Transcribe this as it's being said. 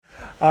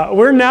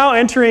We're now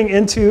entering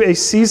into a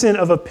season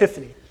of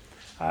Epiphany.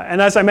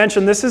 And as I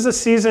mentioned, this is a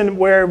season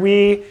where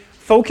we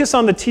focus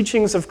on the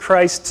teachings of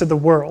Christ to the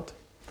world.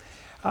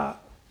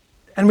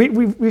 And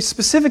we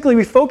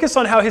specifically focus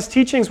on how his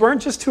teachings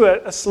weren't just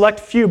to a select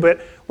few,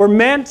 but were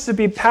meant to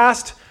be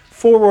passed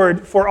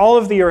forward for all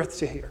of the earth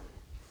to hear.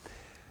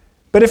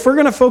 But if we're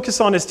going to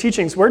focus on his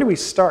teachings, where do we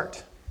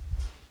start?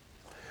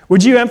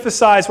 Would you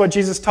emphasize what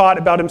Jesus taught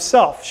about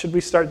himself? Should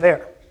we start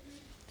there?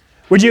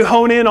 Would you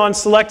hone in on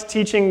select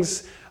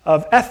teachings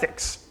of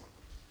ethics?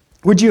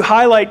 Would you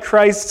highlight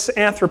Christ's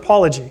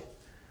anthropology?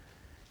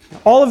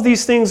 All of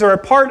these things are a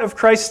part of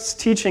Christ's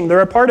teaching.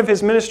 They're a part of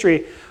his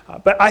ministry.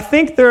 But I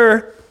think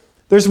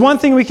there's one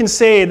thing we can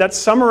say that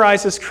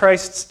summarizes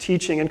Christ's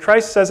teaching, and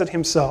Christ says it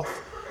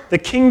himself. The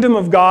kingdom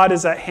of God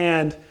is at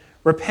hand.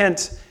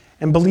 Repent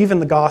and believe in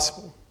the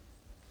gospel.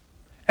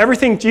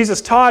 Everything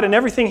Jesus taught and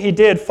everything he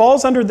did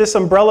falls under this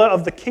umbrella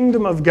of the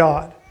kingdom of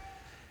God.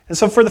 And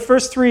so for the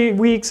first 3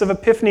 weeks of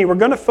Epiphany, we're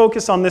going to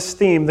focus on this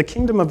theme, the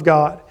kingdom of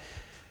God.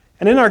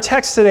 And in our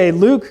text today,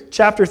 Luke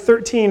chapter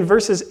 13,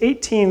 verses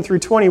 18 through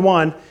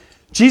 21,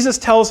 Jesus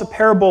tells a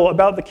parable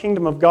about the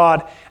kingdom of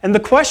God. And the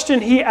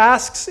question he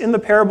asks in the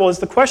parable is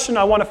the question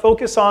I want to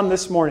focus on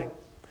this morning.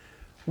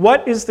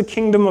 What is the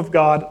kingdom of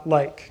God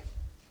like?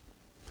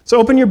 So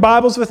open your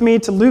Bibles with me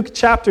to Luke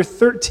chapter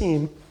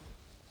 13.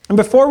 And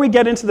before we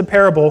get into the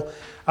parable,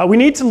 we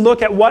need to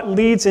look at what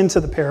leads into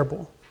the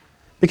parable.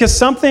 Because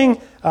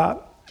something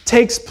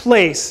takes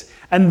place,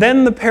 and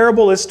then the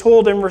parable is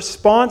told in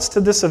response to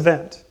this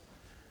event.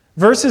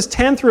 Verses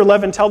 10 through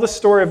 11 tell the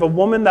story of a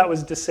woman that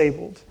was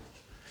disabled.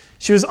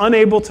 She was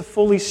unable to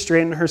fully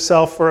straighten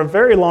herself for a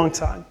very long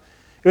time.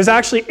 It was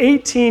actually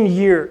 18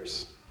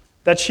 years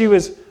that she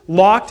was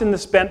locked in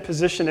this bent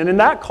position. And in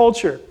that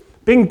culture,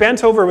 being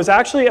bent over was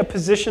actually a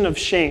position of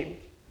shame.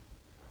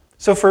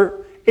 So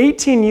for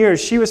 18 years,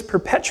 she was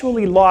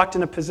perpetually locked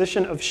in a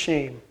position of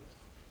shame.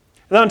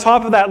 And on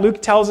top of that,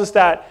 Luke tells us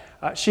that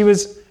she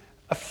was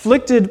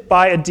afflicted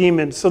by a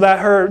demon, so that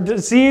her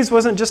disease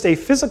wasn't just a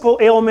physical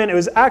ailment, it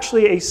was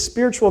actually a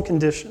spiritual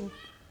condition.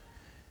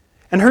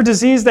 And her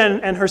disease then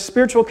and her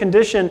spiritual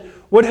condition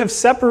would have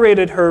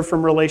separated her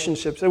from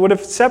relationships. It would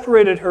have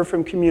separated her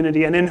from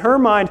community. And in her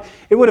mind,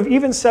 it would have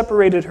even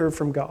separated her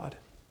from God.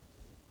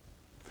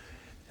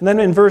 And then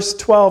in verse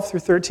 12 through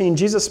 13,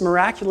 Jesus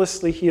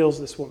miraculously heals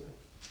this woman.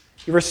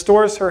 He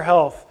restores her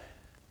health,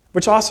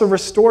 which also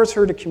restores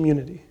her to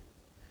community.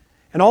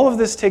 And all of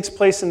this takes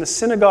place in the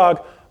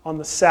synagogue on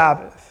the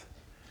Sabbath.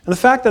 And the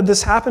fact that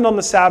this happened on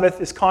the Sabbath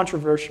is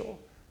controversial.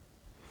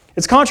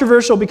 It's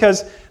controversial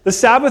because the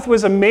Sabbath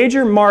was a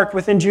major mark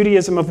within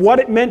Judaism of what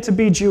it meant to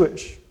be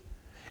Jewish.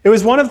 It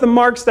was one of the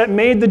marks that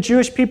made the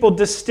Jewish people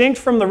distinct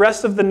from the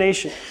rest of the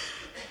nation.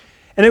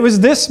 And it was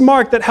this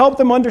mark that helped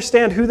them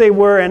understand who they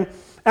were. And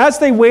as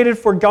they waited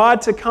for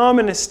God to come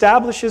and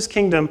establish his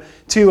kingdom,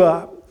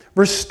 to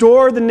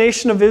restore the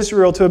nation of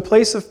Israel to a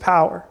place of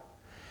power,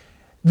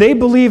 they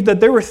believed that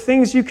there were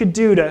things you could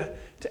do to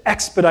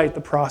expedite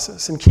the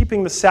process. And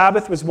keeping the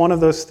Sabbath was one of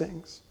those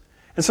things.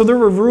 And so there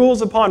were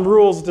rules upon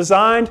rules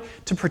designed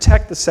to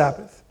protect the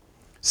Sabbath.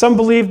 Some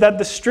believed that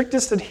the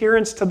strictest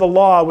adherence to the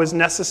law was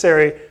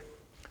necessary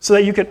so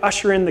that you could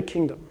usher in the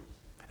kingdom.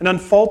 An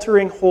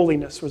unfaltering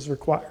holiness was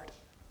required.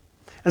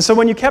 And so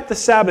when you kept the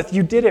Sabbath,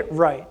 you did it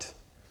right.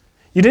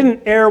 You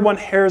didn't err one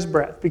hair's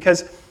breadth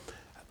because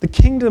the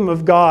kingdom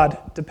of God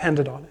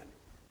depended on it.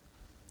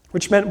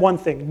 Which meant one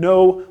thing,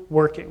 no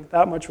working.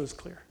 That much was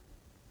clear.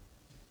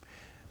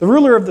 The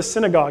ruler of the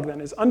synagogue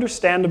then is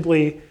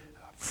understandably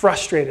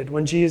frustrated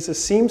when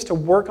Jesus seems to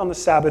work on the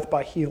Sabbath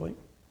by healing.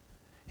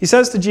 He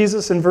says to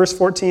Jesus in verse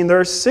 14,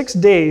 "There are 6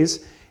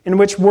 days in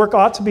which work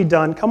ought to be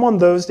done. Come on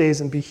those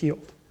days and be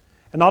healed,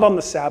 and not on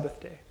the Sabbath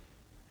day."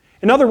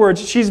 In other words,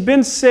 she's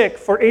been sick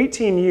for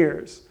 18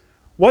 years.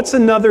 What's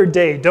another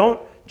day? Don't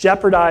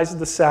jeopardize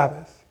the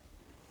Sabbath.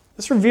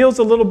 This reveals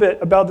a little bit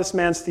about this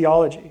man's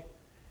theology.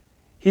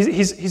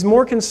 He's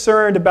more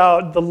concerned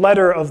about the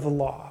letter of the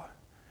law.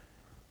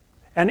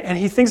 And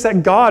he thinks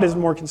that God is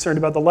more concerned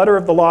about the letter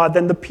of the law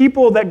than the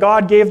people that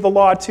God gave the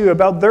law to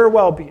about their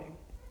well-being.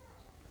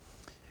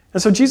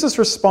 And so Jesus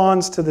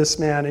responds to this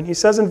man, and he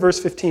says in verse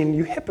 15,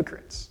 "You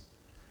hypocrites!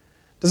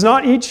 Does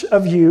not each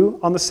of you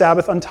on the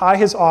Sabbath untie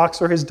his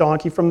ox or his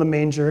donkey from the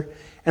manger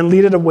and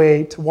lead it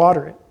away to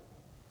water it?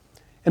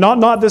 And ought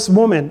not this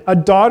woman, a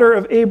daughter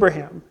of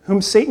Abraham,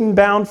 whom Satan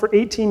bound for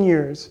 18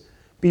 years,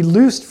 be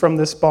loosed from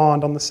this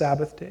bond on the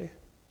Sabbath day?"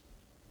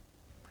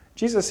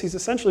 Jesus, he's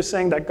essentially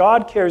saying that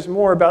God cares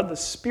more about the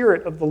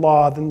spirit of the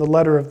law than the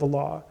letter of the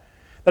law.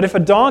 That if a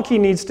donkey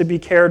needs to be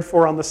cared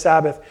for on the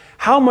Sabbath,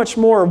 how much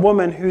more a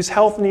woman whose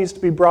health needs to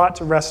be brought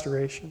to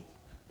restoration?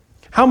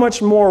 How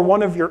much more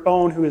one of your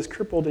own who is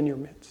crippled in your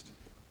midst?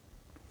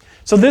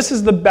 So this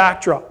is the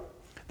backdrop.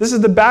 This is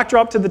the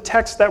backdrop to the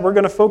text that we're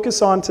going to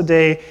focus on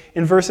today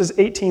in verses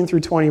 18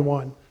 through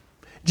 21.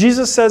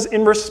 Jesus says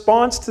in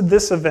response to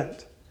this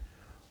event,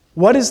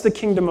 what is the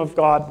kingdom of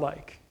God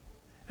like?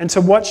 And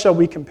to what shall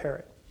we compare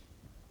it?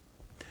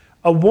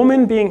 A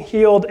woman being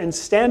healed and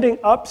standing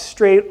up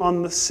straight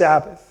on the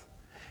Sabbath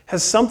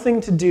has something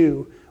to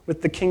do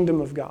with the kingdom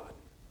of God.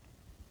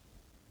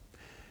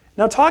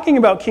 Now, talking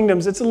about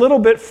kingdoms, it's a little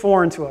bit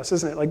foreign to us,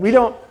 isn't it? Like, we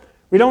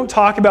don't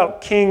talk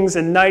about kings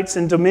and knights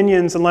and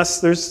dominions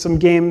unless there's some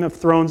Game of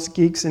Thrones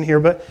geeks in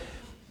here, but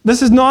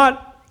this is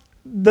not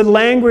the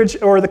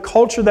language or the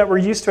culture that we're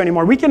used to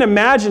anymore. We can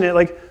imagine it,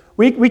 like,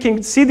 we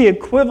can see the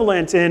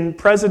equivalent in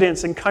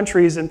presidents and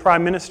countries and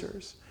prime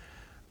ministers.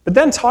 But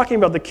then talking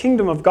about the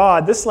kingdom of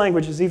God, this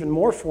language is even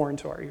more foreign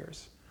to our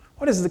ears.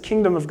 What is the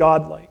kingdom of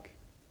God like?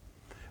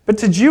 But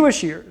to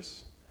Jewish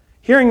ears,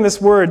 hearing this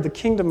word, the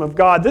kingdom of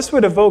God, this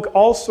would evoke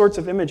all sorts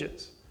of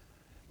images.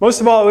 Most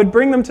of all, it would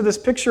bring them to this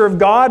picture of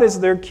God as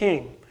their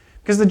king.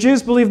 Because the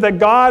Jews believe that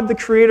God, the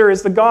Creator,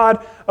 is the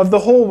God of the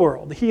whole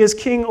world. He is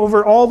king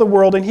over all the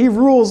world, and he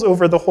rules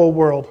over the whole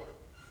world.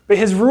 But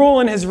his rule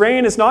and his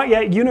reign is not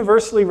yet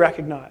universally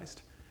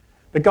recognized.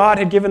 But God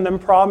had given them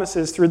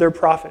promises through their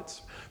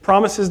prophets.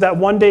 Promises that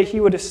one day he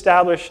would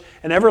establish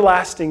an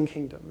everlasting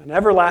kingdom, an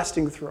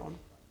everlasting throne.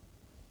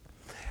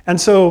 And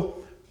so,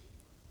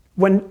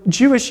 when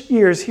Jewish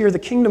ears hear the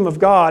kingdom of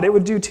God, it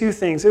would do two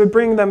things. It would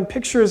bring them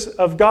pictures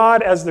of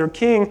God as their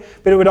king,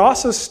 but it would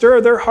also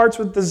stir their hearts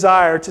with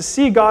desire to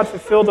see God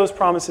fulfill those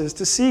promises,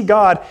 to see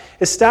God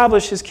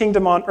establish his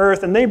kingdom on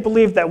earth. And they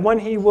believed that when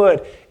he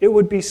would, it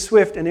would be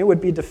swift and it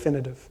would be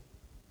definitive.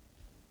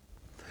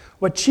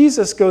 What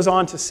Jesus goes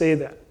on to say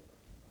then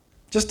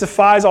just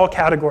defies all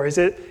categories.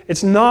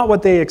 It's not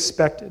what they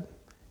expected.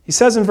 He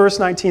says in verse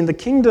 19, "The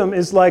kingdom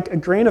is like a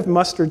grain of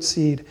mustard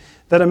seed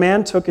that a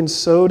man took and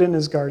sowed in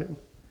his garden.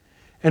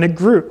 And it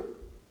grew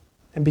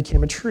and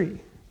became a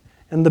tree.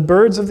 And the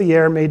birds of the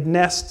air made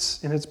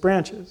nests in its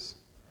branches."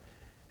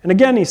 And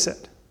again he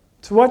said,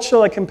 "To what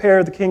shall I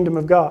compare the kingdom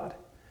of God?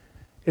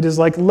 It is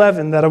like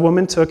leaven that a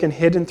woman took and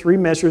hid in 3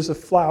 measures of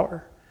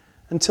flour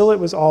until it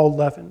was all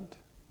leavened."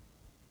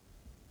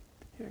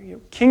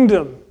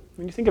 Kingdom,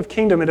 when you think of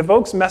kingdom, it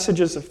evokes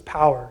messages of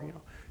power,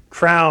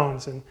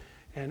 crowns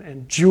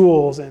and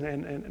jewels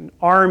and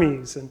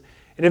armies, and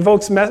it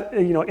evokes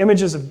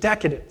images of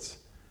decadence,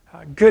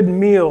 good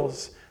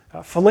meals,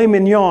 filet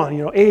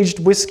mignon, aged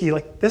whiskey.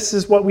 Like, this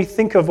is what we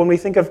think of when we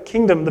think of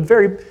kingdom, the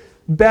very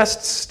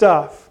best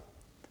stuff.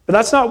 But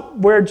that's not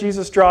where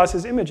Jesus draws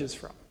his images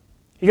from.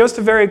 He goes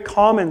to very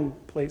common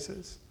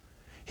places.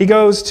 He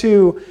goes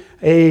to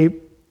a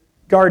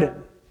garden,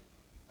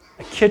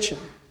 a kitchen,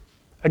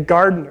 a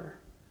gardener,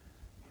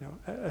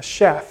 a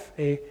chef,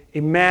 a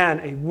man,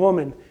 a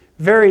woman,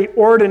 very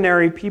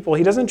ordinary people.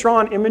 He doesn't draw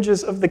on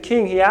images of the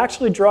king. He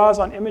actually draws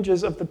on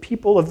images of the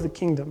people of the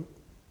kingdom.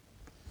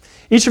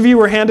 Each of you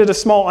were handed a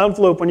small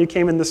envelope when you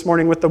came in this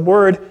morning with the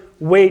word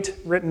 "wait"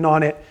 written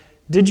on it.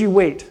 Did you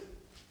wait?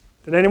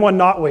 Did anyone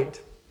not wait?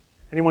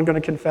 Anyone going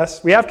to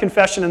confess? We have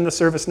confession in the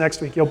service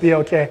next week. You'll be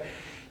okay.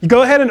 You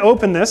go ahead and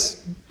open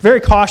this very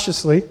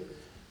cautiously,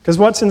 because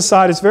what's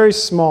inside is very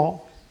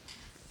small.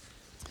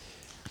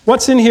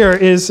 What's in here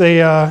is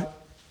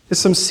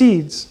some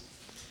seeds.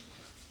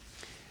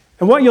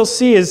 And what you'll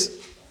see is,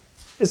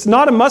 it's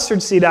not a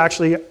mustard seed,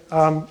 actually.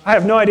 I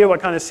have no idea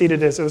what kind of seed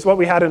it is. It was what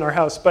we had in our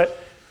house. But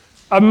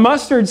a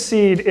mustard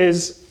seed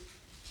is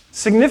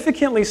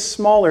significantly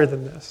smaller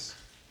than this.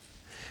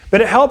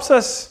 But it helps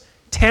us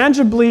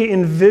tangibly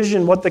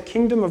envision what the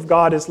kingdom of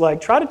God is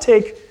like. Try to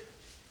take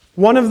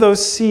one of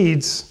those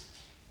seeds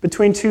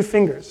between 2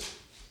 fingers.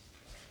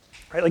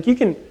 Right? Like, you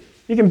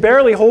can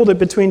barely hold it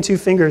between 2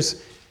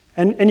 fingers.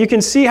 And you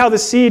can see how the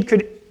seed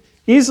could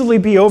easily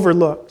be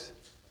overlooked.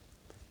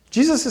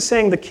 Jesus is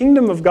saying the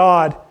kingdom of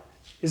God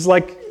is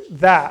like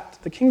that.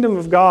 The kingdom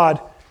of God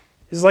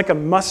is like a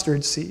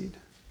mustard seed.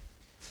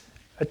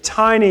 A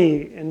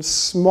tiny and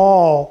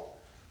small,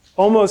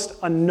 almost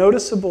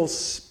unnoticeable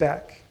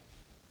speck.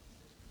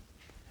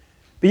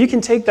 But you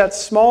can take that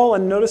small,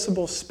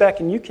 unnoticeable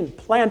speck and you can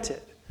plant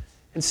it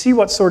and see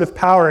what sort of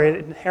power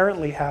it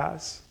inherently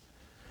has.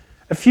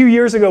 A few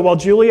years ago, while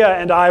Julia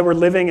and I were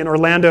living in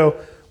Orlando,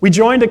 we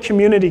joined a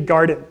community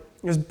garden.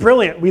 It was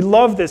brilliant. We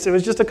loved this. It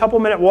was just a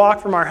couple-minute walk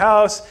from our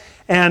house,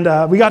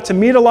 and we got to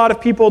meet a lot of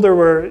people. There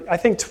were, I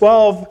think,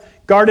 12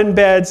 garden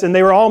beds, and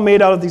they were all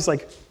made out of these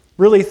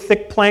really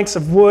thick planks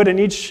of wood, and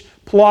each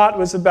plot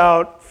was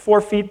about 4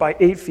 feet by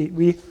 8 feet.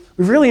 We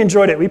really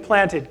enjoyed it. We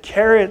planted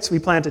carrots, we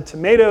planted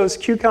tomatoes,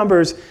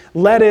 cucumbers,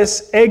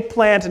 lettuce,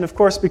 eggplant, and of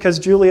course, because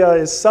Julia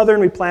is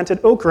Southern, we planted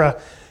okra.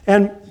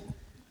 And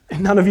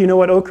none of you know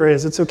what okra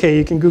is. It's okay.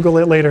 You can Google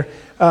it later.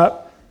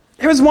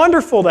 It was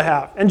wonderful to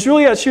have. And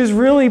Julia, she was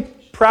really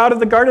proud of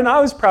the garden.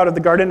 I was proud of the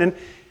garden. And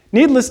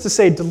needless to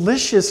say,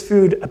 delicious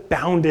food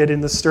abounded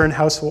in the Stern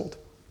household.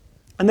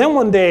 And then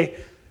one day,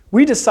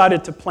 we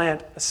decided to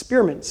plant a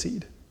spearmint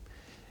seed.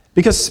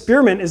 Because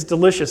spearmint is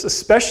delicious,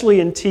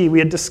 especially in tea. We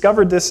had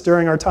discovered this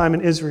during our time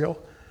in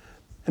Israel.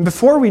 And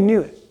before we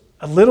knew it,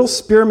 a little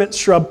spearmint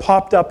shrub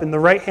popped up in the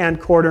right-hand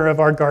corner of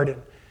our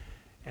garden.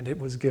 And it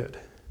was good.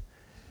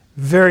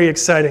 Very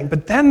exciting.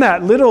 But then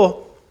that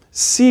little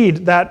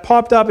seed that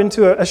popped up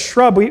into a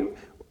shrub,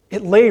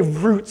 it lay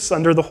roots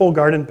under the whole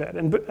garden bed.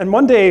 And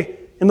one day,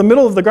 in the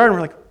middle of the garden,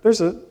 we're like,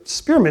 there's a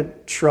spearmint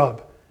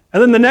shrub.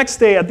 And then the next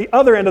day, at the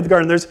other end of the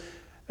garden, there's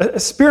a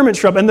spearmint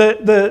shrub, and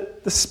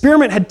the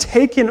spearmint had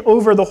taken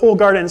over the whole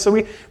garden. So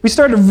we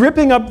started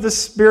ripping up the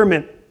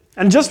spearmint.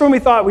 And just when we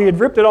thought we had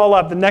ripped it all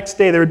up, the next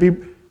day there would be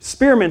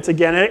spearmint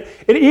again. And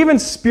it even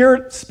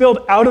spilled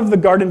out of the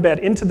garden bed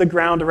into the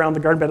ground around the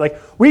garden bed.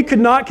 Like, we could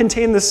not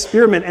contain the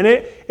spearmint. And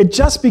it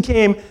just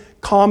became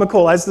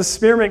comical as the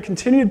spearmint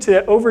continued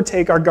to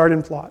overtake our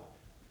garden plot.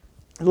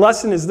 The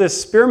lesson is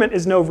this: spearmint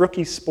is no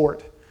rookie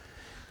sport.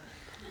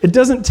 It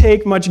doesn't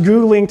take much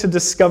Googling to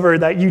discover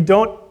that you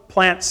don't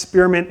plant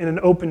spearmint in an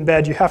open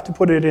bed. You have to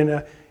put it in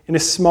a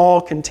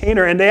small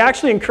container. And they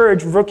actually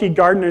encourage rookie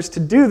gardeners to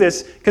do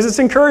this because it's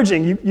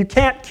encouraging. You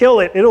can't kill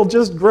it. It'll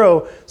just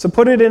grow. So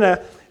put it in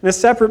a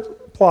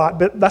separate plot,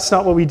 but that's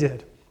not what we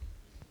did.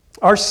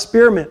 Our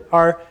spearmint,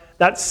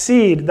 that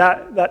seed,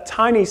 that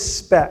tiny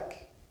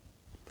speck,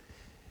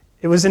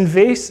 it was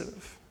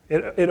invasive.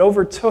 It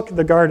overtook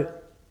the garden.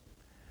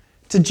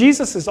 To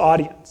Jesus'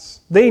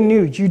 audience, they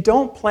knew you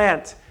don't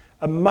plant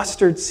a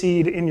mustard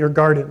seed in your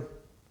garden.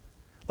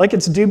 Like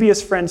its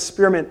dubious friend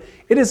spearmint,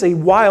 it is a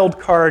wild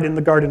card in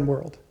the garden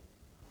world.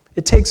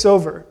 It takes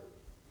over.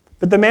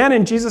 But the man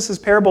in Jesus'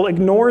 parable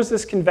ignores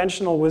this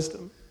conventional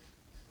wisdom.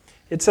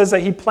 It says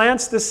that he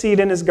plants the seed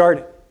in his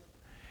garden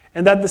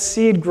and that the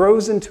seed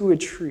grows into a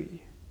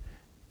tree.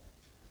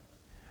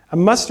 A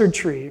mustard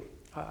tree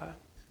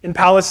in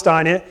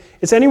Palestine,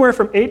 it's anywhere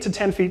from 8 to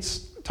 10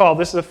 feet tall.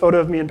 This is a photo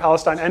of me in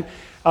Palestine.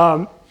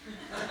 And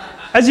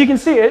as you can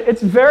see,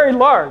 it's very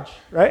large,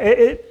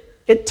 right?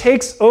 It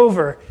takes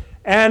over.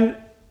 And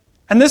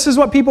this is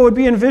what people would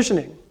be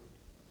envisioning.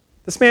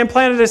 This man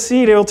planted a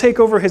seed, it will take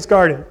over his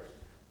garden.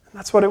 And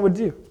that's what it would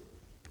do.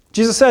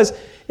 Jesus says,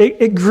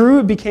 it grew,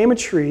 it became a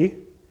tree,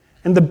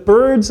 and the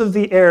birds of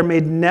the air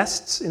made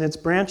nests in its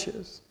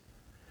branches.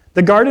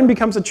 The garden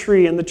becomes a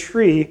tree, and the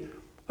tree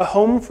a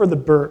home for the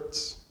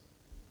birds.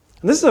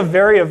 And this is a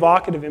very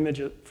evocative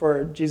image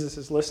for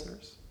Jesus'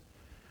 listeners.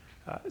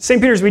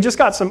 St. Peter's, we just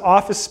got some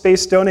office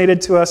space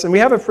donated to us, and we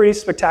have a pretty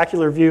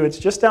spectacular view. It's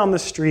just down the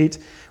street.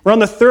 We're on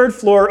the 3rd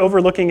floor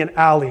overlooking an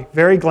alley,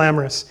 very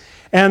glamorous.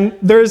 And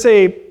there's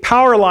a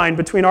power line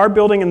between our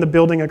building and the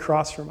building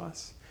across from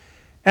us.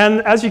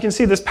 And as you can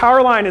see, this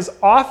power line is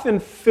often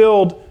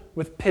filled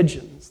with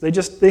pigeons.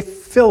 They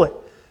fill it.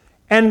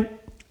 And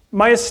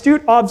my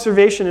astute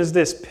observation is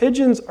this: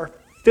 pigeons are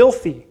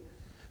filthy,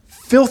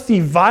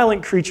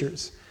 violent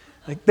creatures.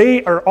 Like,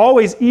 they are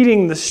always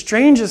eating the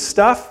strangest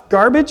stuff,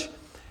 garbage.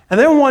 And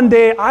then one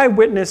day I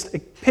witnessed a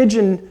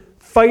pigeon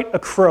fight a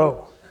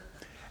crow.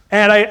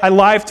 And I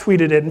live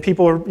tweeted it, and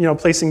people were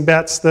placing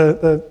bets.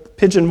 The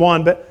pigeon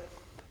won. But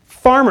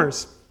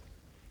farmers,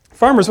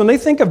 when they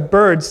think of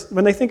birds,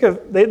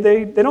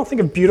 they don't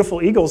think of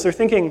beautiful eagles. They're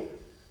thinking,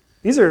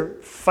 these are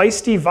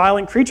feisty,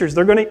 violent creatures.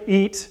 They're going to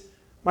eat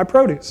my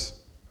produce.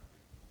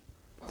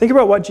 Think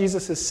about what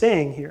Jesus is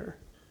saying here.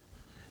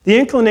 The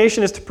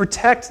inclination is to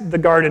protect the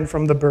garden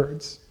from the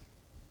birds.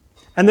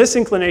 And this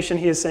inclination,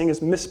 he is saying,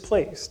 is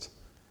misplaced.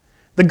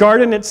 The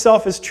garden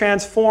itself is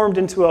transformed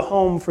into a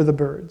home for the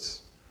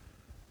birds.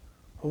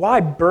 Why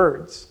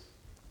birds?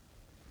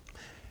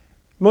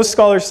 Most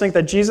scholars think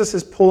that Jesus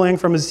is pulling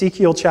from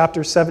Ezekiel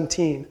chapter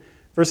 17,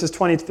 verses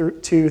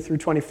 22 through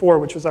 24,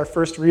 which was our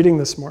first reading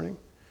this morning.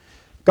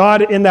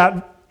 God, in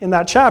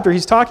that chapter,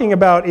 he's talking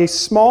about a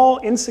small,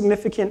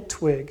 insignificant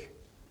twig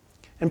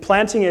and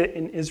planting it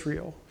in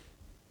Israel.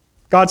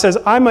 God says,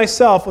 I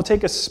myself will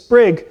take a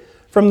sprig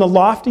from the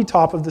lofty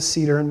top of the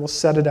cedar and will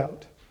set it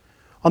out.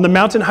 On the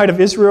mountain height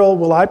of Israel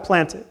will I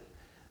plant it,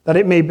 that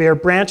it may bear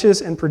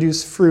branches and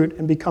produce fruit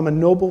and become a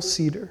noble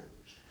cedar.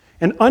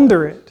 And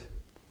under it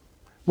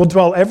will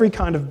dwell every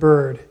kind of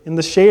bird. In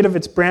the shade of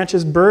its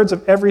branches, birds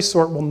of every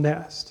sort will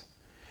nest.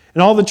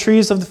 And all the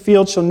trees of the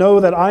field shall know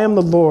that I am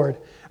the Lord.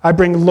 I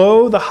bring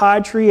low the high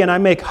tree, and I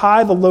make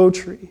high the low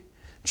tree.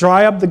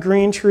 Dry up the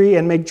green tree,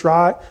 and make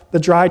dry the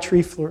dry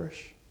tree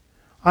flourish.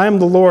 I am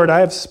the Lord, I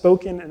have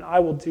spoken, and I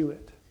will do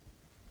it.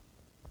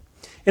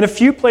 In a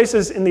few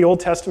places in the Old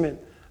Testament,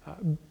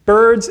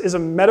 birds is a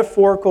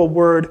metaphorical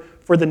word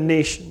for the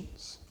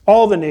nations,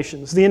 all the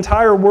nations, the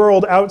entire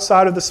world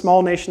outside of the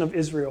small nation of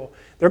Israel.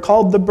 They're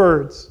called the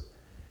birds.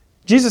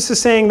 Jesus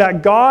is saying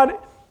that God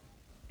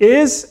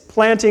is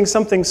planting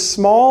something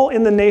small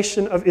in the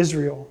nation of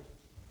Israel,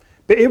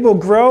 but it will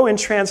grow and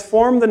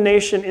transform the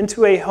nation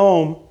into a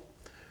home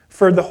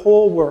for the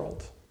whole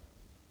world.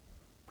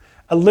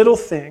 A little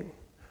thing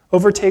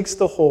overtakes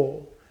the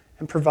whole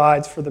and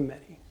provides for the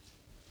many.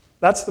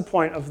 That's the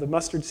point of the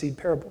mustard seed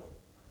parable.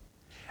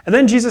 And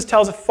then Jesus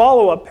tells a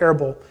follow-up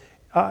parable.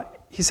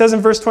 He says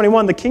in verse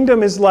 21, the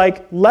kingdom is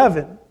like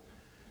leaven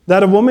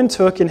that a woman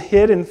took and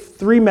hid in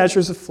 3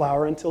 measures of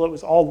flour until it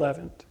was all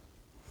leavened.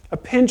 A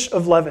pinch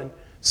of leaven,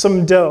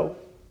 some dough.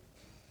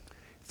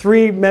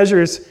 3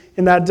 measures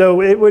in that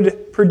dough, it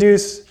would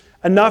produce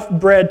enough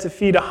bread to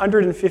feed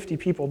 150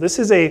 people. This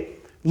is a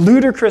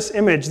ludicrous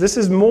image. This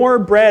is more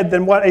bread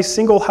than what a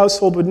single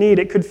household would need.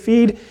 It could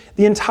feed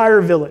the entire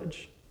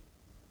village.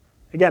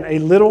 Again, a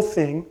little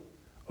thing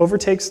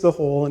overtakes the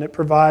whole, and it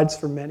provides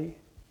for many.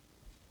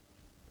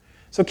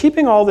 So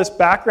keeping all this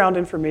background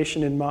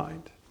information in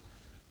mind,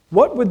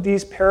 what would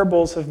these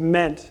parables have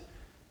meant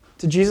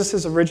to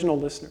Jesus' original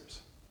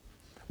listeners?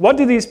 What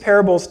do these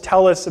parables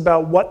tell us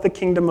about what the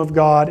kingdom of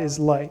God is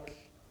like?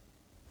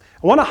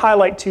 I want to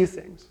highlight two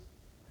things.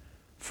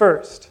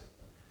 First,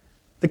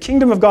 the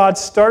kingdom of God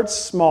starts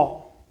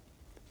small,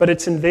 but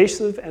it's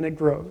invasive and it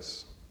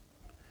grows.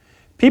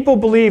 People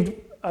believed,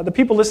 the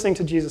people listening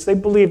to Jesus, they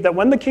believed that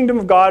when the kingdom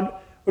of God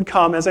would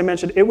come, as I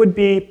mentioned, it would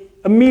be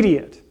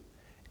immediate.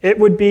 It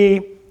would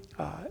be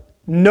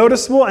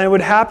noticeable and it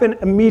would happen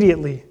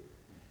immediately.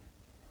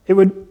 It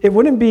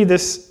wouldn't be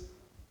this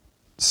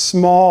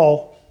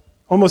small,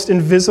 almost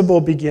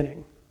invisible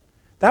beginning.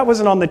 That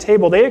wasn't on the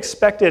table. They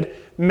expected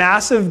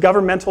massive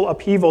governmental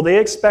upheaval. They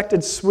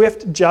expected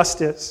swift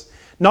justice,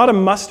 not a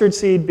mustard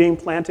seed being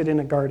planted in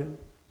a garden.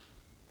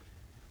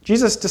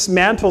 Jesus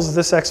dismantles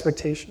this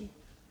expectation.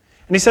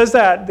 And he says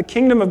that the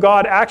kingdom of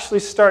God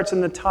actually starts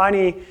in the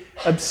tiny,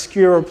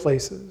 obscure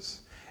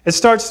places. It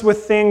starts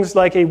with things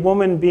like a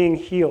woman being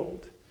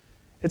healed.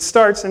 It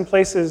starts in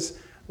places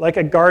like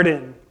a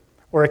garden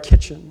or a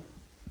kitchen.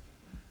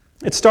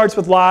 It starts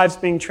with lives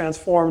being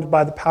transformed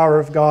by the power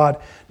of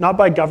God, not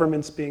by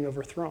governments being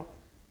overthrown.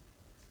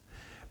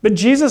 But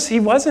Jesus, he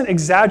wasn't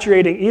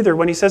exaggerating either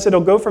when he says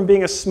it'll go from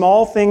being a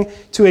small thing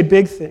to a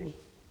big thing.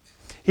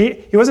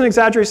 He wasn't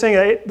exaggerating saying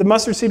that the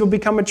mustard seed will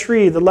become a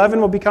tree, the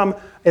leaven will become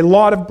a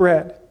lot of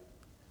bread.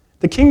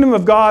 The kingdom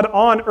of God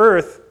on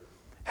earth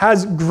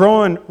has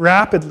grown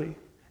rapidly,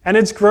 and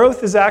its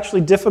growth is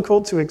actually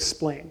difficult to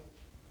explain.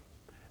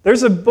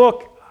 There's a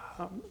book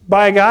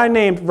by a guy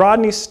named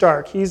Rodney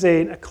Stark. He's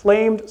an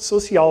acclaimed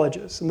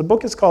sociologist, and the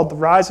book is called The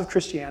Rise of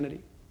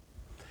Christianity.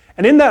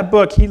 And in that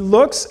book, he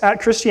looks at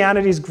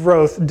Christianity's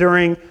growth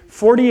during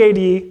 40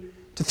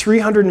 AD to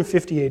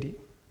 350 AD.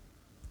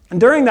 And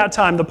during that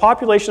time, the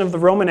population of the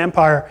Roman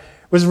Empire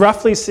was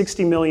roughly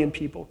 60 million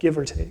people, give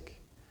or take.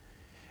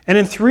 And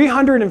in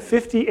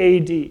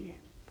 350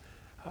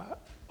 AD,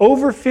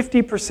 over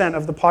 50%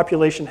 of the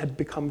population had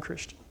become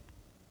Christian.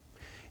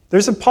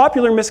 There's a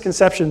popular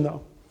misconception,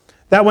 though,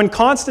 that when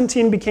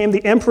Constantine became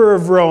the emperor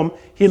of Rome,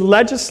 he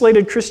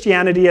legislated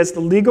Christianity as the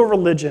legal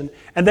religion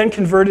and then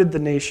converted the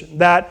nation.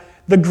 That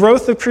the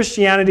growth of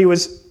Christianity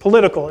was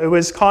political. It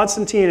was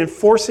Constantine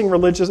enforcing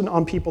religion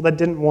on people that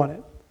didn't want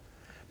it.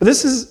 But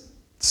this is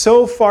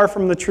so far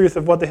from the truth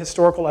of what the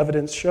historical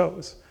evidence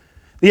shows.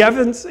 The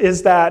evidence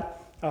is that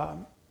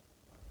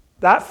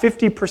that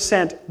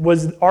 50%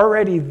 was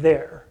already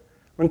there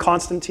when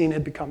Constantine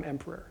had become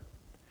emperor.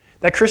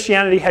 That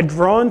Christianity had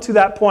grown to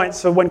that point.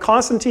 So when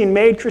Constantine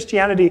made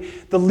Christianity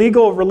the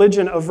legal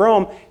religion of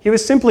Rome, he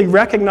was simply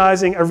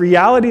recognizing a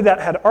reality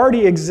that had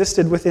already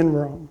existed within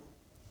Rome.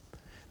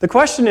 The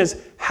question is,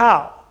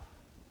 how?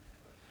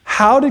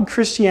 How did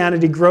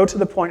Christianity grow to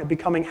the point of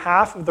becoming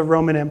half of the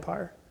Roman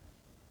Empire?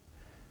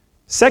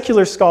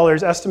 Secular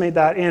scholars estimate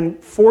that in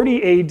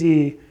 40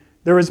 AD,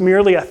 there was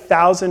merely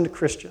 1,000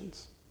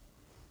 Christians.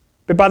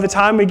 But by the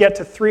time we get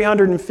to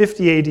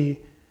 350 AD,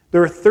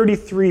 there were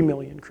 33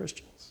 million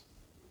Christians.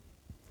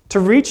 To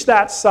reach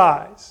that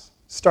size,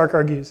 Stark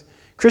argues,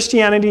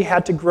 Christianity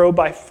had to grow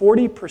by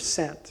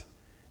 40%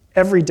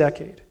 every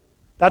decade.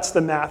 That's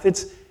the math.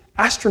 It's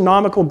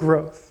astronomical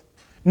growth.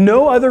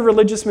 No other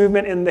religious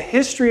movement in the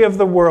history of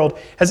the world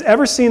has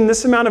ever seen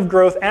this amount of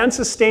growth and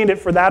sustained it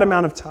for that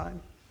amount of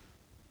time.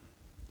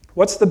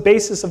 What's the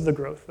basis of the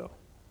growth, though?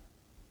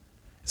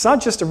 It's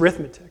not just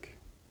arithmetic.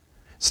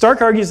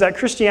 Stark argues that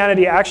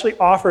Christianity actually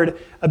offered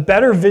a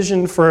better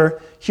vision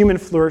for human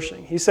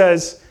flourishing. He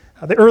says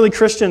the early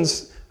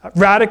Christians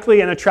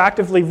radically and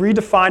attractively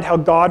redefined how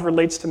God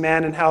relates to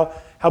man and how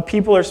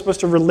people are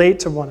supposed to relate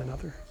to one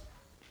another.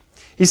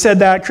 He said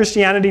that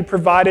Christianity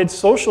provided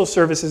social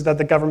services that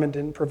the government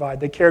didn't provide.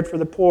 They cared for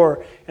the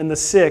poor and the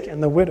sick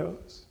and the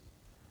widows.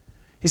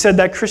 He said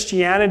that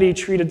Christianity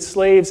treated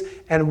slaves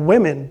and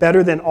women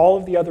better than all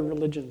of the other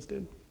religions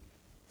did.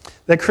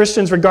 That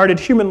Christians regarded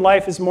human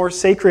life as more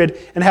sacred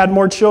and had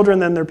more children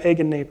than their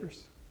pagan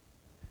neighbors.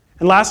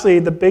 And lastly,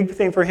 the big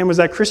thing for him was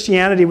that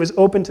Christianity was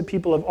open to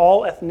people of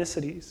all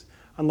ethnicities,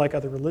 unlike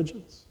other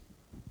religions.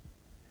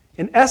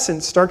 In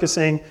essence, Stark is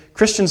saying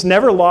Christians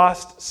never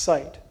lost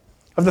sight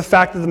of the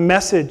fact that the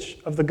message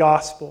of the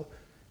gospel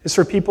is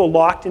for people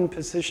locked in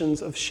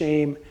positions of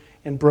shame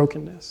and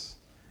brokenness.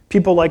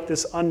 People like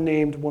this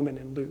unnamed woman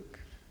in Luke.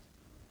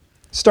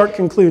 Stark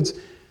concludes,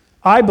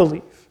 I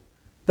believe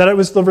that it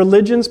was the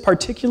religion's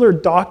particular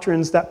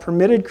doctrines that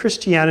permitted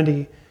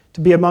Christianity to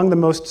be among the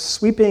most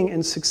sweeping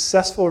and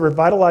successful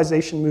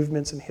revitalization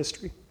movements in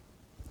history.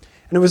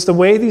 And it was the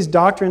way these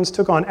doctrines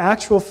took on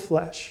actual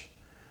flesh,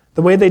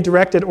 the way they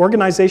directed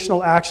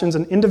organizational actions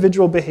and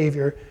individual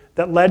behavior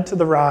that led to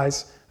the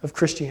rise of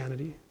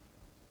Christianity.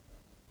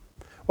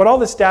 What all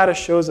this data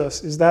shows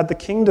us is that the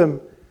kingdom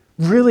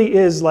really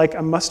is like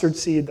a mustard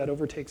seed that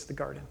overtakes the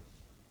garden,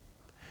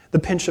 the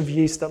pinch of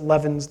yeast that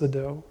leavens the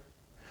dough.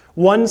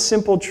 One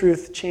simple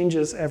truth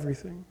changes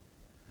everything.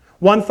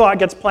 One thought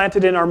gets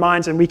planted in our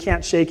minds and we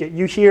can't shake it.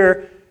 You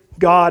hear,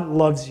 God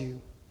loves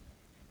you.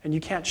 And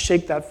you can't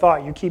shake that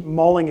thought. You keep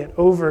mulling it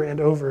over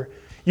and over.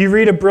 You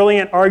read a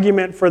brilliant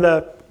argument for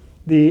the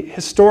the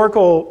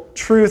historical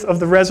truth of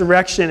the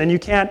resurrection, and you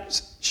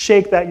can't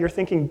shake that. You're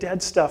thinking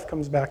dead stuff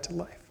comes back to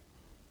life.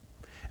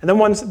 And then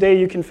one day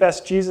you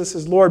confess Jesus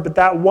is Lord, but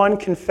that one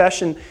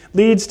confession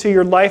leads to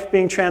your life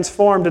being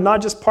transformed, and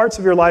not just parts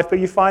of your life, but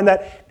you find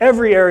that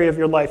every area of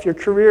your life, your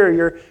career,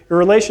 your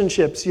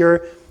relationships,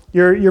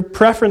 your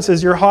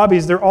preferences, your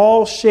hobbies, they're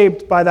all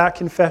shaped by that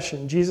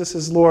confession. Jesus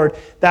is Lord.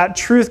 That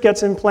truth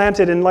gets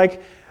implanted, and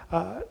like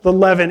the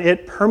leaven,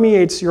 it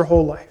permeates your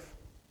whole life.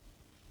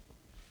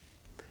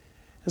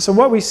 And so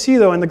what we see,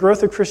 though, in the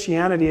growth of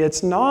Christianity,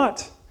 it's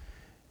not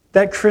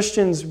that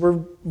Christians were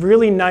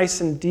really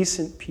nice and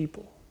decent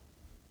people.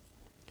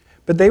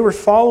 But they were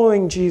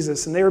following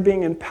Jesus, and they were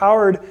being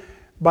empowered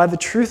by the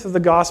truth of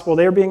the gospel.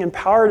 They were being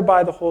empowered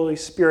by the Holy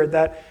Spirit.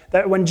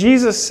 That when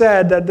Jesus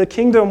said that the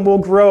kingdom will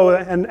grow,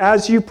 and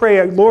as you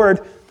pray,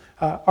 Lord,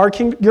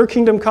 your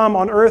kingdom come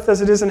on earth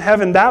as it is in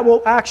heaven, that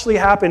will actually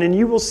happen, and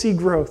you will see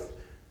growth.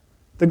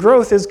 The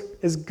growth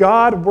is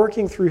God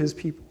working through his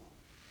people.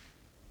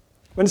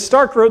 When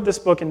Stark wrote this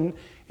book in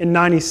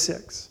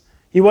 96,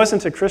 he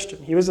wasn't a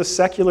Christian. He was a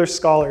secular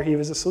scholar. He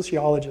was a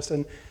sociologist,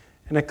 and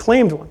an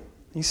acclaimed one.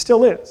 He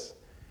still is.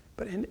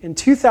 But in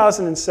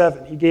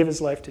 2007, he gave his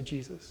life to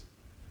Jesus.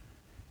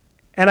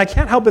 And I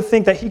can't help but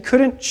think that he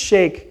couldn't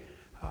shake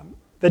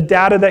the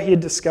data that he had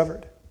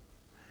discovered.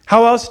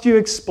 How else do you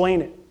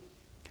explain it?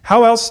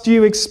 How else do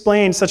you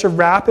explain such a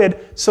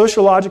rapid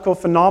sociological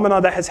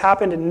phenomenon that has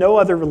happened in no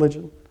other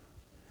religion?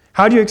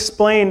 How do you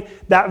explain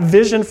that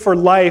vision for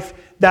life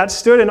that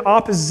stood in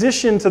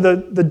opposition to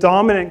the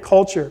dominant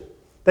culture,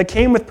 that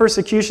came with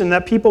persecution,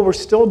 that people were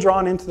still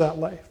drawn into that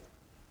life?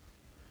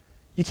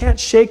 You can't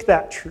shake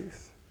that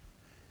truth.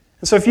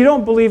 And so if you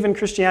don't believe in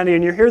Christianity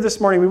and you're here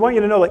this morning, we want you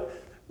to know,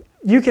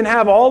 you can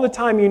have all the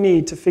time you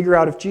need to figure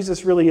out if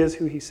Jesus really is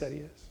who he said he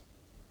is.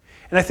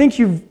 And I think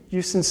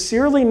you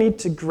sincerely need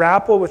to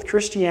grapple with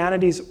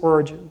Christianity's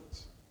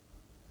origins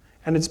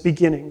and its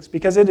beginnings,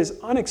 because it is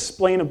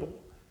unexplainable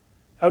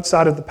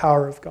outside of the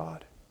power of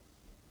God.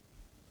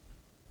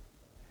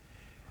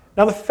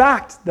 Now, the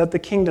fact that the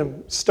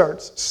kingdom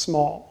starts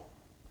small,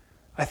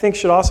 I think,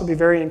 should also be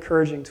very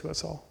encouraging to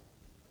us all.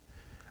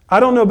 I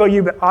don't know about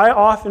you, but I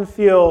often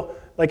feel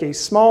like a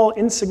small,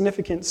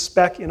 insignificant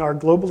speck in our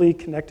globally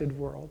connected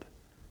world.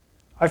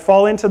 I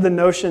fall into the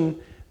notion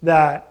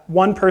that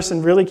one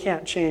person really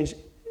can't change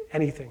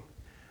anything,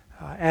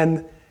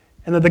 and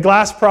that the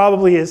glass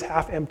probably is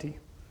half empty.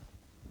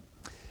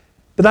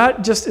 But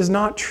that just is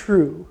not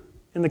true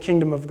in the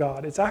kingdom of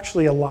God. It's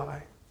actually a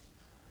lie.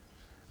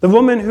 The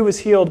woman who was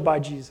healed by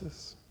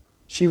Jesus,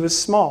 she was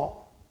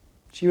small.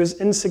 She was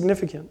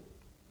insignificant.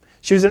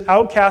 She was an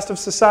outcast of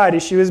society.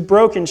 She was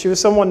broken. She was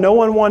someone no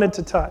one wanted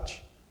to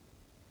touch.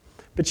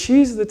 But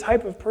she's the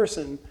type of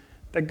person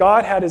that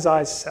God had his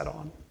eyes set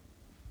on.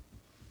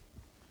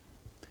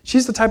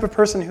 She's the type of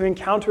person who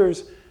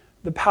encounters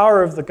the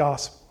power of the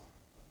gospel.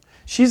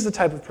 She's the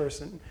type of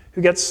person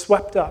who gets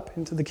swept up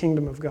into the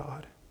kingdom of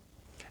God.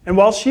 And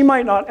while she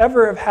might not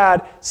ever have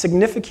had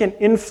significant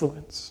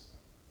influence,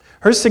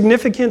 her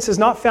significance is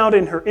not found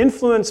in her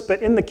influence,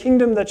 but in the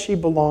kingdom that she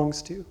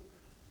belongs to.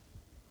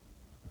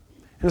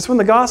 And it's when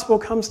the gospel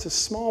comes to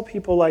small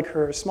people like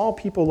her, small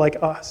people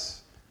like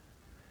us,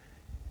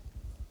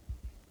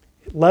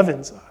 it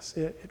leavens us,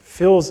 it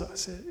fills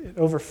us, it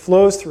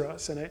overflows through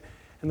us, and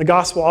the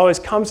gospel always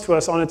comes to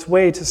us on its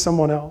way to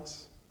someone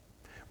else.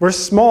 We're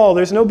small,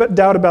 there's no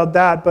doubt about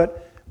that,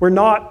 but we're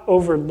not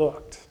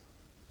overlooked.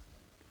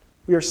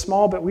 We are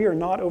small, but we are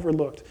not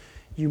overlooked.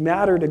 You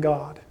matter to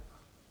God.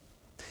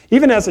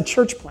 Even as a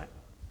church plant,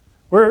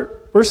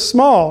 we're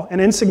small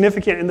and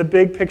insignificant in the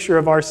big picture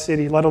of our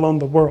city, let alone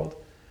the world.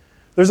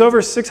 There's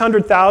over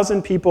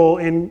 600,000 people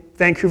in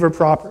Vancouver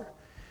proper.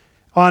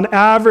 On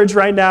average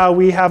right now,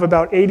 we have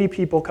about 80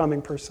 people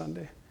coming per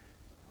Sunday,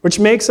 which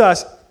makes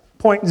us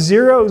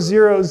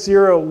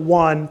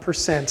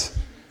 0.0001%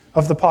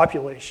 of the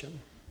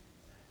population.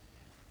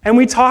 And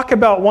we talk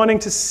about wanting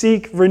to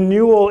seek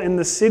renewal in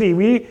the city.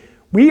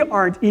 We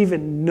aren't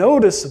even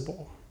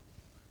noticeable.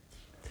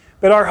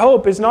 But our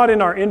hope is not in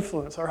our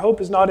influence. Our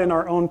hope is not in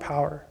our own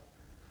power.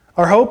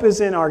 Our hope is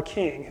in our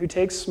King, who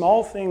takes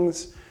small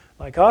things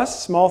like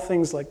us, small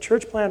things like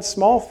church plants,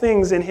 small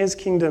things in his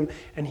kingdom,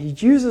 and he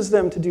uses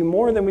them to do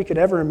more than we could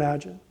ever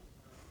imagine.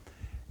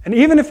 And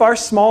even if our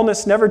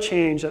smallness never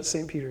changed at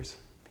St. Peter's,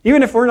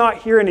 even if we're not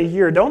here in a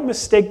year, don't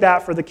mistake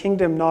that for the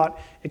kingdom not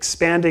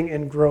expanding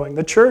and growing.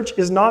 The church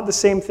is not the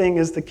same thing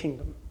as the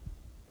kingdom.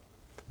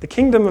 The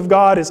kingdom of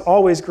God is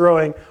always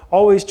growing,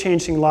 always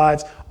changing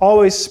lives,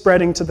 always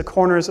spreading to the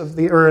corners of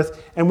the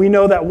earth, and we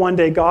know that one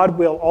day God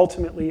will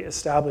ultimately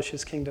establish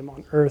his kingdom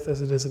on earth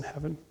as it is in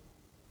heaven.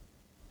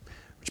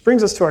 Which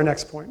brings us to our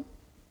next point.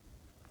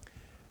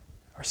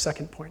 Our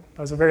second point.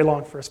 That was a very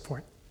long first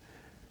point.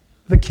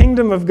 The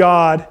kingdom of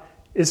God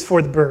is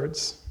for the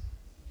birds.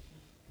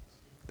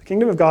 The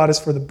kingdom of God is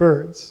for the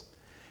birds.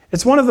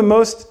 It's one of the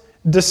most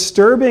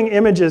disturbing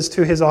images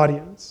to his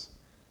audience.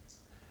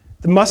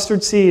 The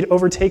mustard seed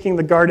overtaking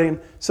the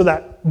garden so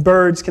that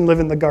birds can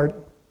live in the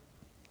garden.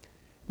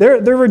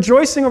 They're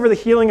rejoicing over the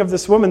healing of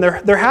this woman.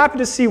 They're happy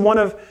to see one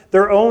of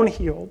their own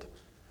healed.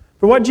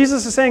 But what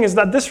Jesus is saying is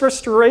that this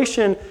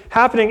restoration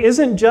happening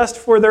isn't just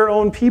for their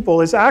own people.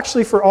 It's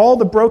actually for all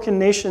the broken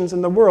nations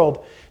in the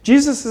world.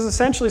 Jesus is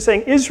essentially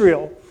saying,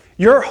 Israel,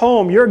 your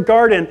home, your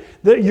garden,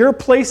 your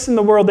place in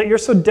the world that you're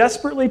so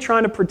desperately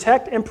trying to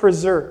protect and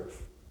preserve,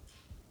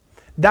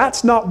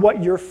 that's not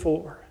what you're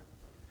for.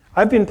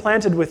 I've been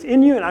planted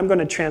within you, and I'm going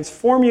to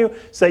transform you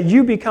so that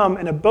you become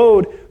an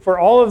abode for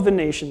all of the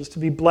nations to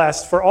be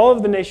blessed, for all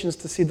of the nations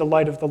to see the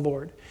light of the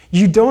Lord.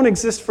 You don't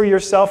exist for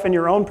yourself and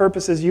your own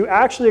purposes. You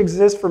actually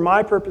exist for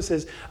my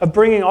purposes of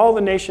bringing all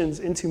the nations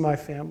into my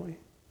family.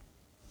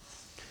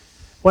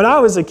 When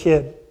I was a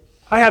kid,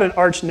 I had an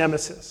arch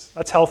nemesis.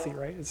 That's healthy,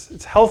 right?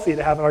 It's healthy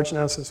to have an arch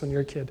nemesis when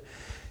you're a kid.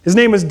 His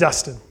name was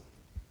Dustin.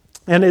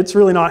 And it's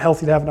really not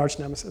healthy to have an arch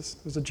nemesis.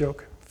 It was a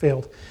joke.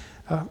 Failed.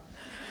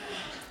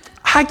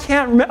 I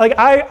can't remember,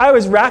 I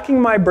was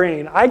racking my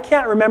brain. I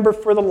can't remember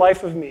for the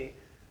life of me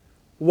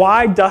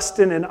why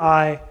Dustin and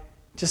I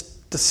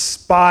just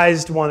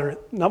despised one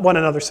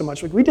another so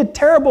much. We did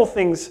terrible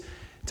things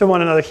to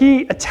one another.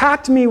 He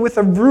attacked me with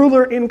a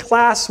ruler in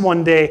class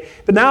one day,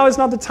 but now is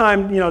not the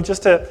time,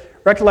 just to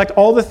recollect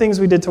all the things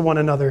we did to one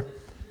another.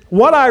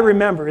 What I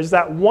remember is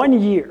that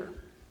one year,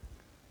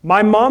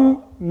 my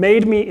mom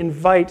made me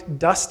invite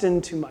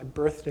Dustin to my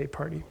birthday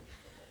party.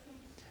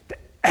 The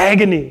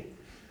agony.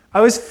 I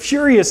was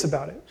furious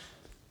about it.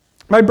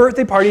 My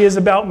birthday party is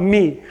about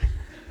me,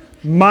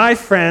 my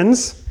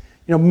friends,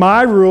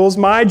 my rules,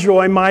 my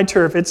joy, my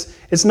turf.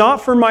 It's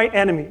not for my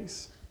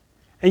enemies.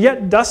 And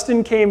yet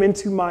Dustin came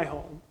into my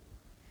home.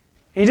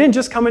 And he didn't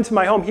just come into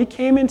my home, he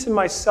came into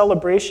my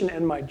celebration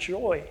and my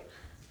joy.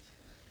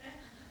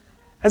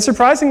 And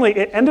surprisingly,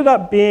 it ended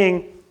up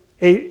being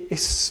a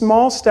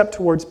small step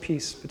towards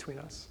peace between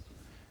us.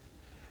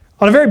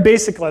 On a very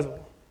basic level,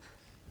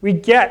 we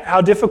get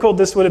how difficult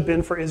this would have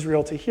been for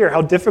Israel to hear,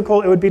 how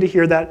difficult it would be to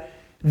hear that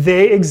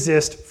they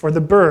exist for the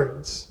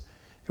birds.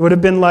 It would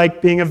have been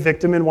like being a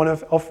victim in one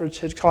of Alfred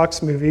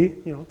Hitchcock's movie,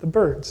 The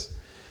Birds.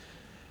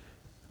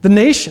 The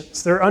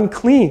nations, they're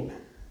unclean,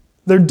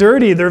 they're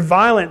dirty, they're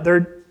violent,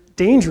 they're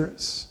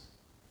dangerous.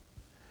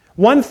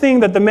 One thing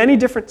that the many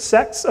different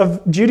sects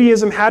of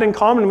Judaism had in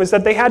common was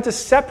that they had to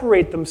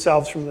separate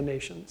themselves from the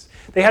nations.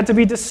 They had to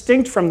be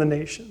distinct from the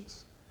nations.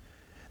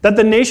 That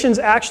the nations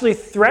actually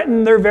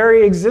threaten their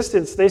very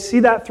existence. They see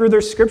that through their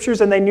scriptures,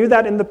 and they knew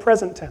that in the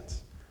present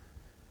tense.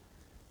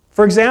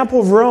 For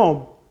example,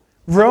 Rome.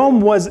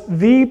 Rome was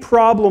the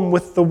problem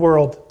with the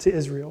world to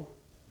Israel.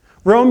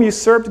 Rome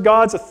usurped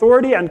God's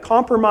authority and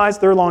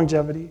compromised their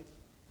longevity.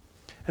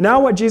 And now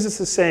what Jesus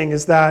is saying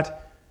is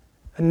that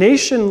a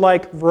nation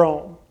like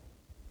Rome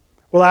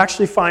will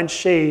actually find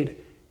shade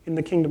in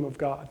the kingdom of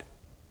God.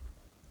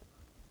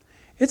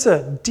 It's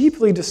a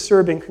deeply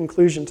disturbing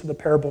conclusion to the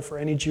parable for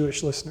any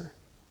Jewish listener.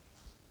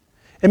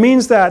 It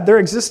means that their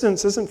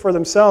existence isn't for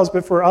themselves,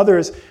 but for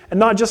others, and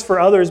not just for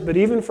others, but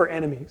even for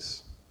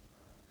enemies.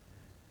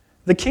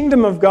 The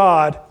kingdom of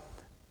God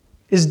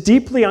is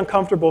deeply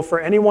uncomfortable for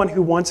anyone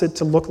who wants it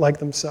to look like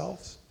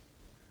themselves.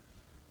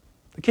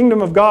 The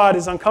kingdom of God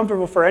is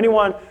uncomfortable for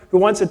anyone who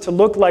wants it to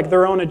look like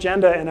their own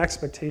agenda and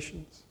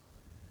expectations.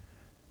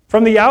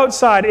 From the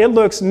outside, it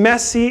looks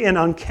messy and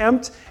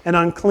unkempt and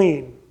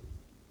unclean.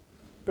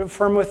 But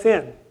from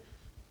within,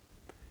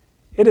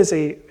 it is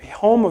a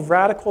home of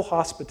radical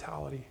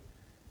hospitality.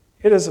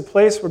 It is a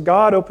place where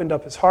God opened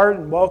up his heart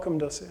and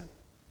welcomed us in.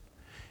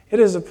 It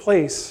is a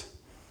place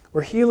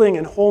where healing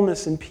and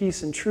wholeness and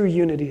peace and true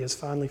unity is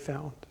finally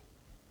found.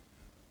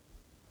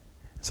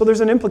 So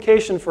there's an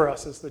implication for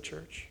us as the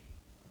church.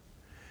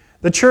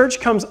 The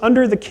church comes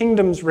under the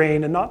kingdom's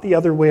reign and not the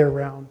other way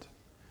around.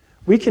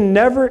 We can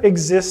never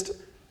exist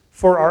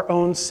for our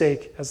own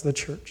sake as the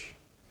church.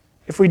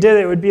 If we did,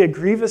 it would be a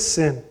grievous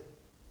sin.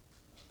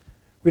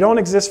 We don't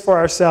exist for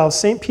ourselves.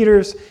 St.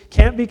 Peter's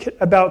can't be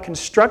about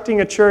constructing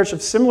a church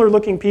of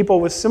similar-looking people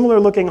with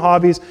similar-looking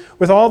hobbies,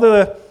 with all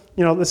the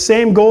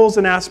same goals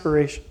and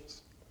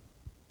aspirations.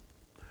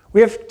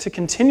 We have to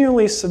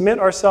continually submit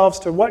ourselves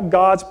to what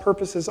God's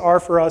purposes are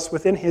for us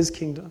within his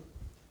kingdom.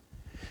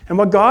 And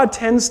what God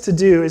tends to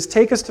do is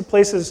take us to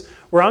places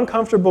we're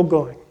uncomfortable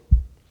going,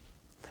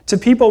 to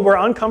people we're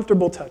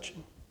uncomfortable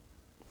touching,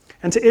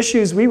 and to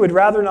issues we would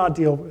rather not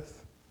deal with.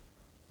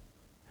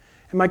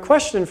 And my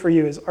question for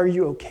you is, are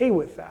you okay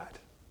with that?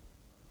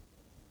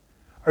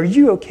 Are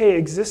you okay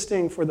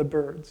existing for the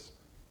birds?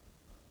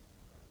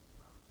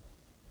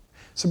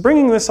 So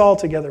bringing this all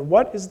together,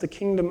 what is the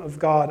kingdom of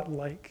God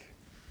like?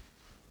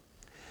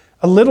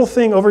 A little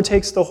thing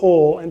overtakes the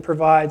whole and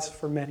provides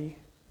for many.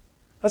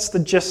 That's the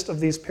gist of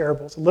these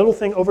parables. A little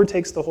thing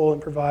overtakes the whole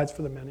and provides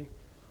for the many.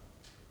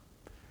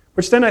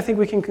 Which then I think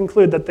we can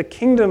conclude that the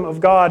kingdom of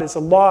God is a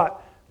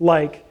lot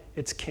like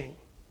its king.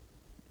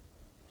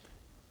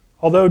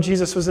 Although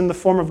Jesus was in the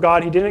form of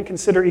God, he didn't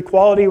consider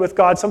equality with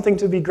God something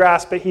to be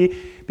grasped, but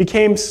he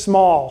became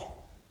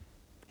small.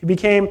 He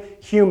became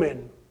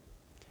human.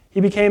 He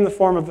became the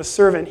form of a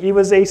servant. He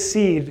was a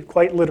seed,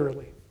 quite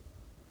literally.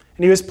 And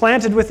And he was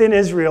planted within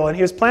Israel, and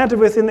he was planted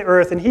within the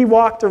earth, and he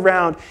walked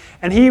around,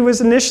 and he was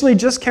initially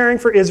just caring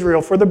for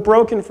Israel, for the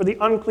broken, for the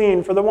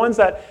unclean, for the ones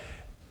that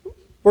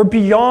were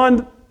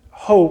beyond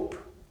hope.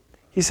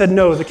 He said,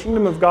 no, the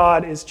kingdom of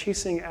God is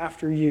chasing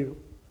after you.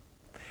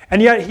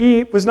 And yet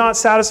he was not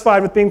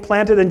satisfied with being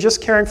planted and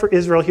just caring for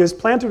Israel. He was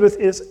planted with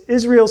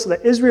Israel so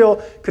that Israel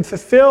could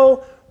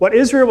fulfill what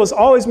Israel was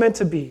always meant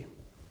to be.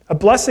 A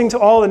blessing to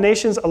all the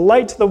nations, a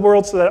light to the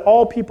world so that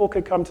all people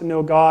could come to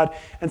know God.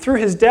 And through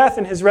his death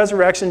and his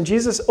resurrection,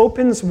 Jesus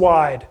opens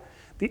wide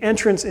the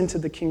entrance into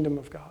the kingdom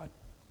of God.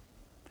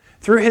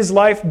 Through his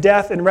life,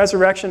 death, and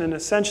resurrection and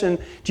ascension,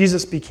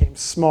 Jesus became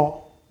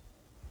small.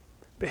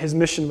 But his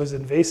mission was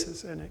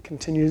invasive, and it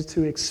continues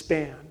to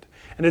expand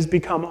and has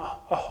become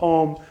a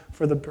home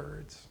for the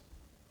birds.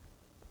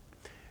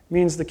 It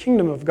means the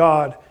kingdom of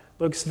God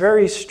looks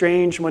very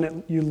strange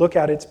when you look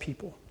at its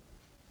people,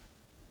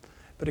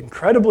 but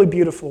incredibly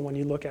beautiful when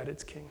you look at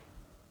its king.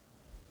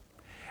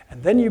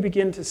 And then you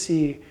begin to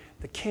see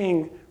the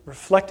king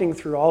reflecting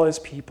through all his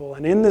people.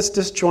 And in this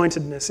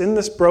disjointedness, in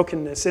this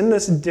brokenness, in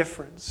this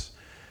difference,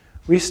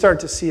 we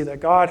start to see that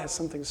God has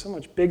something so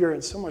much bigger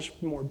and so much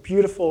more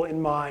beautiful in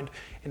mind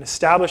in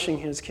establishing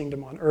his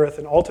kingdom on earth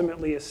and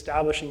ultimately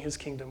establishing his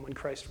kingdom when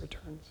Christ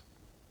returns.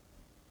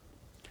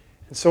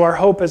 And so our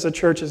hope as a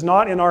church is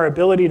not in our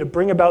ability to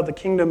bring about the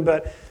kingdom,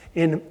 but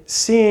in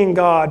seeing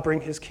God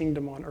bring his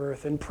kingdom on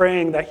earth and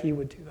praying that he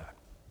would do that.